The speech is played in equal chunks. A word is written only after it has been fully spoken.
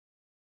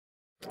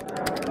Hello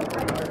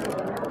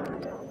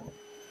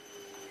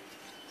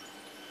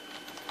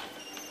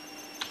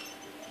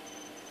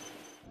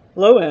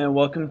and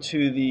welcome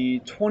to the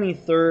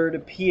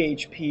 23rd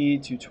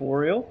PHP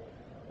tutorial.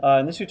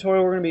 In this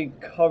tutorial we're going to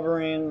be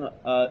covering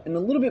in a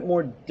little bit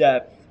more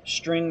depth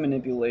string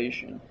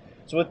manipulation.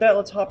 So with that,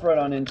 let's hop right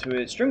on into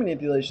it. String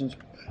manipulation is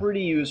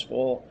pretty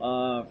useful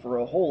for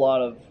a whole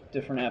lot of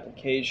different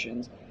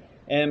applications.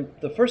 And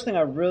the first thing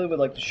I really would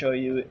like to show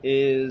you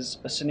is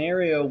a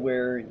scenario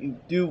where you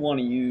do want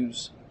to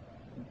use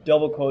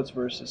double quotes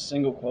versus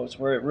single quotes,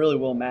 where it really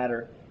will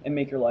matter and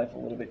make your life a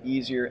little bit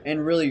easier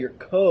and really your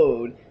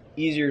code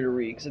easier to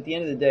read, because at the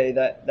end of the day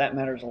that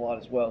matters a lot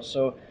as well.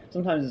 So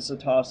sometimes it's a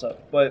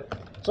toss-up, but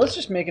so let's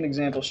just make an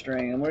example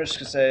string and we're just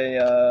gonna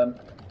say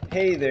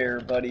hey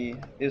there buddy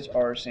is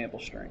our sample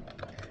string.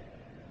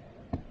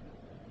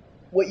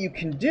 What you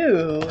can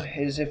do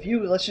is, if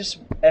you let's just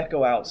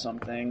echo out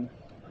something,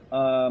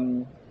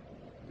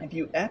 if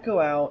you echo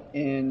out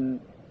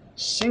in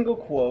single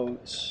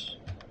quotes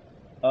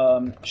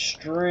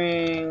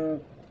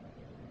string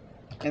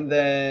and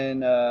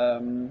then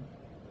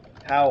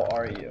how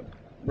are you,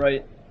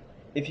 right?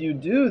 If you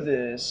do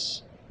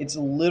this, it's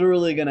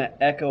literally going to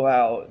echo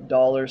out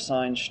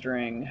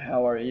 $string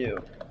how are you.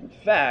 In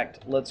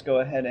fact, let's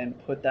go ahead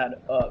and put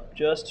that up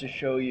just to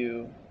show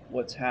you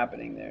what's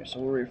happening there. So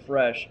we'll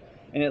refresh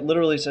and it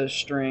literally says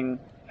string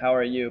how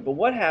are you. But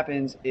what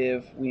happens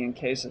if we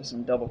encase this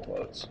in double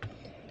quotes?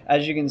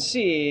 As you can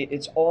see,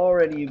 it's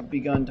already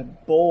begun to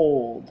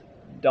bold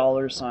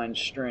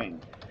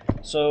 $string.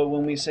 So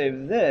when we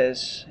save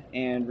this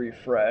and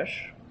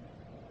refresh,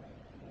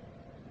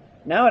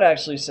 now it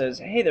actually says,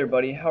 hey there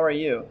buddy, how are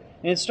you?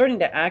 And it's starting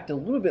to act a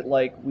little bit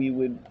like we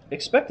would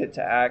expect it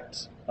to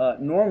act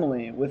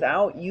normally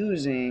without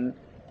using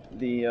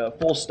the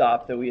full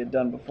stop that we had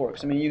done before.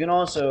 Because I mean, you can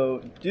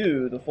also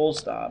do the full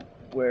stop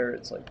where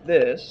it's like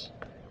this.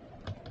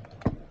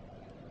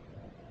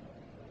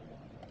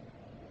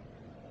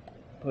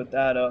 Put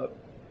that up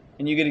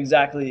and you get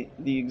exactly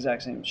the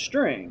exact same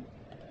string.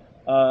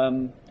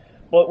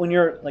 But when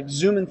you're like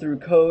zooming through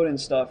code and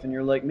stuff and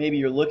you're like, maybe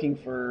you're looking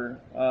for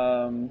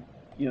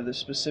you know, the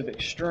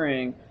specific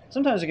string,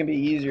 sometimes it can be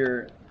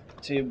easier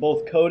to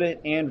both code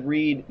it and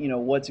read, you know,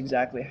 what's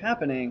exactly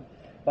happening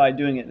by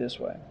doing it this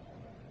way.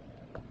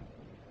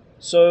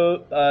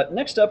 So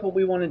next up, what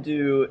we want to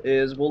do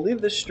is we'll leave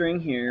this string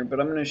here,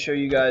 but I'm going to show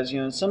you guys,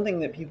 you know, something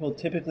that people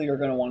typically are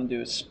going to want to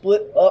do is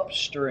split up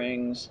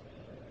strings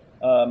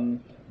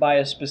by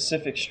a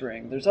specific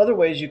string. There's other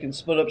ways you can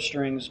split up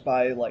strings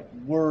by like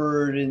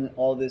word and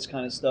all this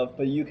kind of stuff,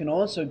 but you can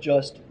also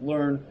just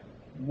learn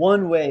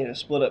one way to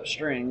split up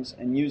strings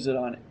and use it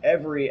on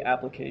every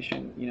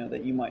application, you know,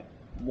 that you might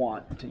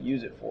want to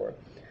use it for.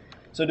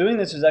 So doing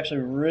this is actually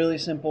really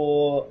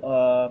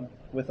simple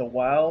with a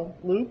while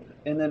loop,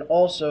 and then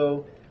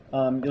also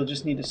you'll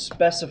just need to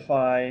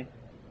specify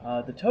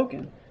the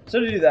token. So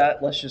to do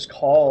that, let's just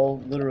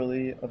call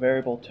literally a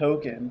variable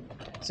token.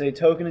 Say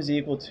token is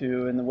equal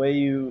to, and the way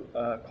you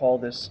call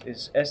this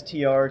is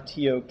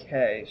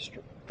strtok,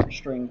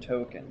 string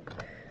token.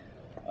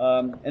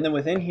 And then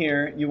within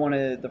here, you want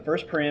to, the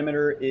first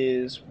parameter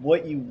is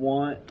what you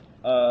want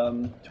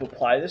to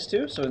apply this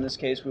to. So in this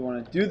case, we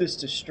want to do this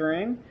to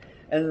string.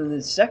 And then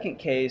the second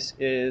case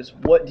is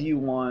what do you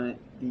want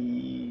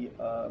the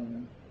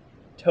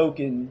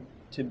token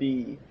to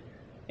be.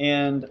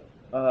 And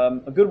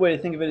a good way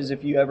to think of it is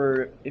if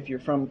you're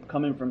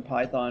coming from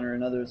Python or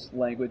another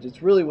language,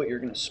 it's really what you're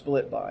going to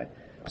split by.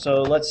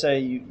 So let's say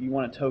you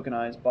want to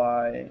tokenize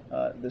by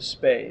the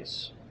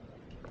space.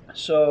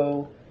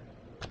 So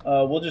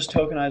we'll just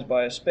tokenize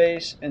by a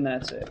space, and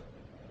that's it.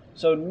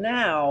 So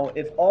now,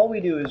 if all we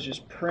do is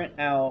just print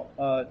out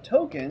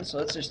token, so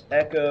let's just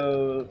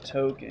echo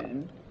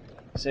token,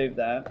 save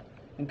that,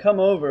 and come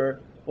over,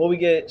 what we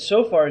get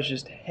so far is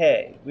just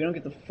hey. We don't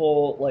get the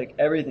full, like,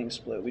 everything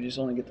split. We just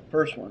only get the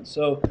first one.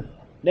 So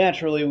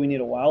naturally, we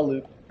need a while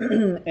loop,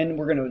 and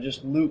we're going to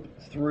just loop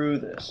through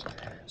this.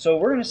 So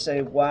we're going to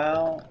say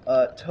while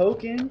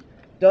token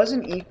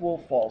doesn't equal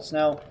false.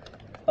 Now,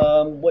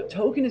 what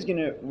token is going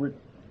to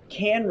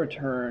can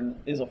return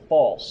is a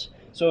false.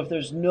 So if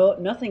there's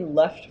nothing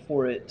left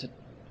for it to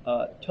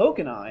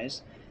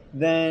tokenize,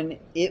 then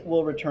it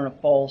will return a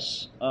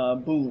false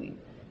boolean.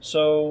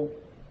 So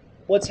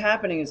what's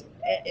happening is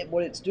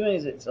what it's doing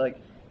is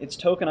it's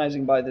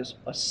tokenizing by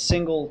a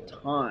single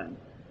time.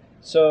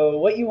 So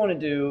what you want to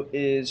do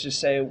is just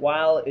say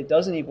while it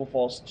doesn't equal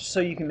false, just so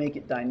you can make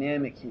it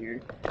dynamic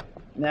here.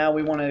 Now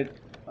we want to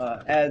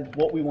add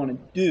what we want to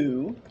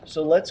do.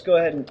 So let's go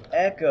ahead and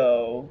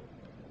echo.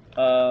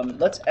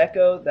 Let's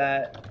echo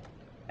that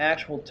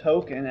actual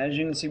token. As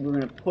you can see, we're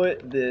going to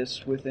put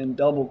this within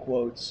double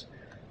quotes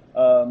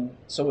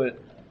so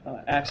it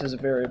acts as a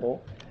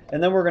variable.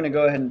 And then we're going to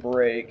go ahead and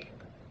break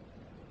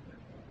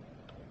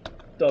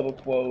double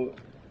quote.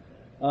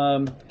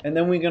 And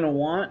then we're going to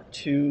want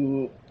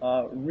to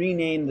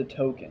rename the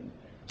token.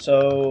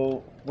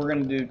 So we're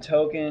going to do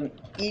token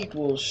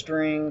equals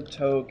string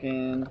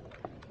token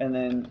and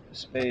then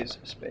space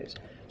space.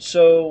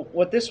 So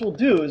what this will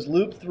do is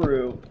loop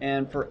through,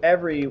 and for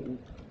every,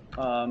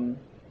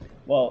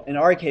 well, in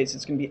our case,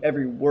 it's going to be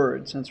every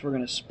word, since we're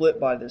going to split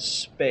by this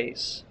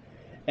space,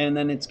 and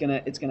then it's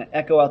gonna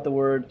echo out the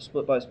word,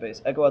 split by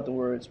space, echo out the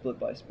word, split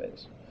by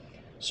space.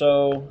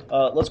 So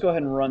let's go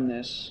ahead and run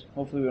this.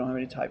 Hopefully we don't have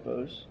any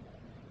typos.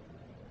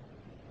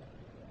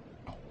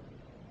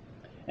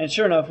 And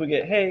sure enough, we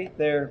get, hey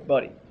there,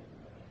 buddy.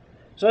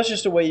 So that's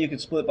just a way you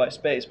could split by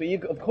space. But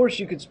of course,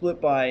 you could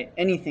split by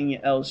anything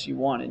else you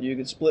wanted. You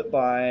could split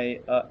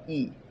by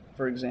E,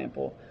 for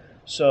example.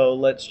 So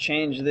let's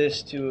change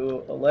this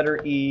to a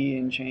letter E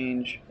and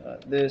change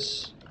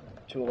this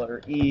to a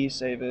letter E,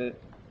 save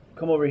it.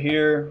 Come over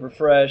here,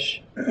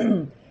 refresh,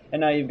 and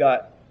now you've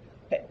got,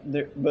 hey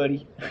there,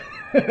 buddy.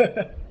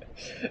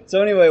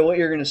 So anyway, what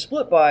you're going to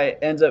split by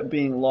ends up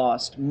being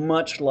lost,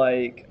 much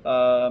like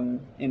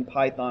in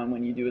Python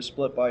when you do a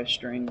split by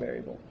string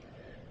variable.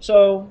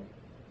 So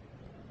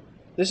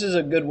this is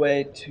a good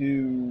way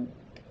to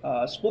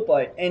split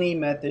by any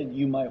method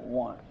you might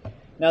want.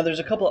 Now there's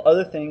a couple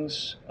other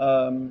things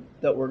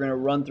that we're going to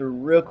run through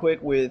real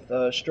quick with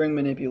string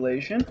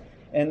manipulation,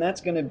 and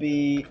that's going to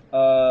be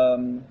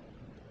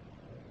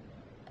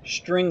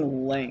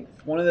string length.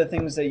 One of the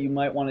things that you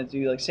might want to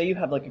do, like say you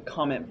have like a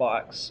comment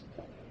box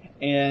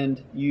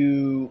and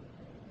you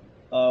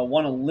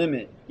want to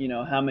limit, you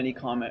know, how many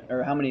comment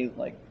or how many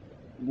like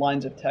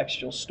lines of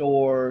text you'll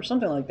store or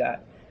something like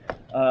that.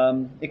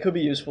 It could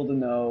be useful to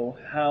know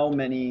how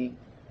many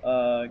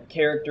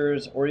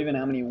characters or even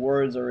how many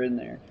words are in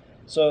there.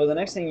 So the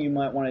next thing you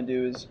might want to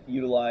do is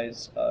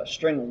utilize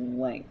string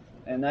length,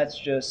 and that's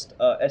just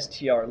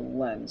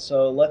strlen.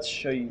 So let's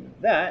show you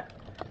that.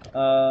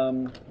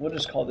 We'll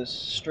just call this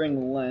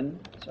string len.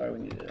 Sorry, we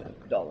need a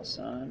dollar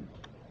sign.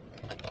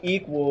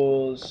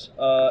 Equals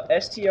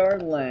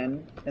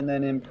strlen, and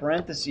then in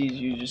parentheses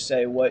you just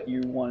say what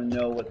you want to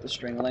know what the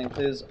string length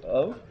is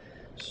of.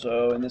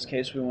 So in this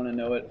case we want to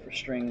know it for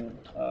string,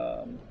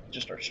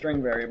 just our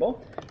string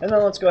variable, and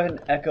then let's go ahead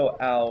and echo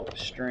out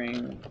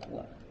string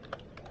length.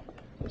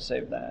 We'll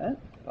save that,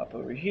 pop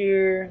over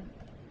here,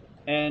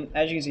 and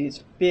as you can see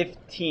it's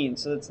 15,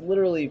 so it's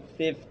literally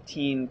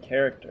 15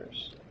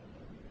 characters.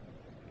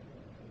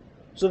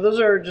 So those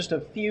are just a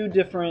few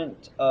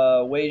different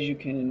ways you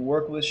can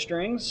work with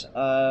strings.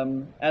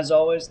 As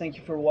always, thank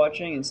you for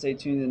watching, and stay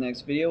tuned to the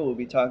next video. We'll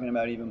be talking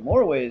about even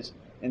more ways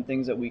and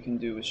things that we can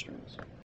do with strings.